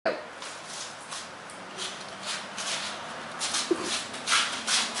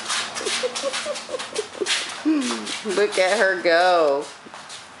Look at her go.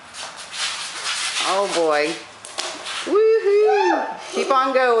 Oh boy. Woohoo! Keep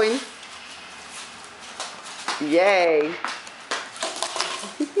on going. Yay.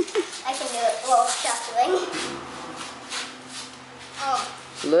 I can do it a little shuffling. Oh.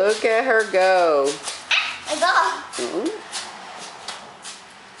 Look at her go. My ball.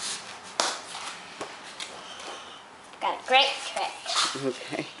 Got a great trick.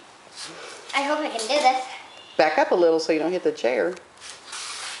 Okay. I hope I can do this. Back up a little so you don't hit the chair.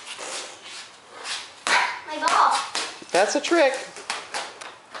 My ball. That's a trick.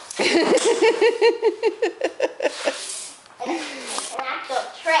 An actual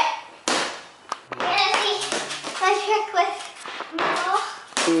trick. You're gonna see my trick with my ball.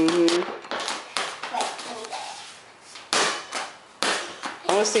 Mm-hmm. Wait, let me get it. I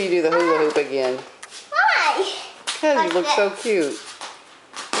want to see you do the hula hoop again. Why? Because you look so cute.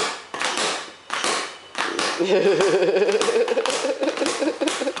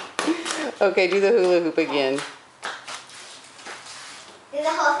 Okay, do the hula hoop again. Do the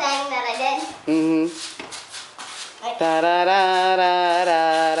whole thing that I did. Mm-hmm. Da da da da da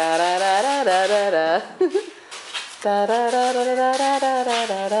da da da da da da. Da da da da da da da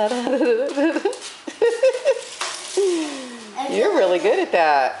da da da. You're really good at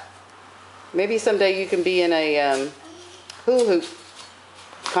that. Maybe someday you can be in a hula hoop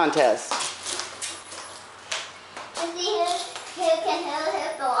contest. Let's see who can hula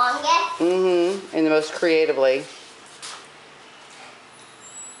hoop the longest. Mm-hmm. And the most creatively.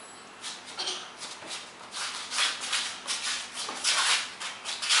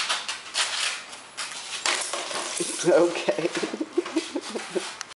 Okay.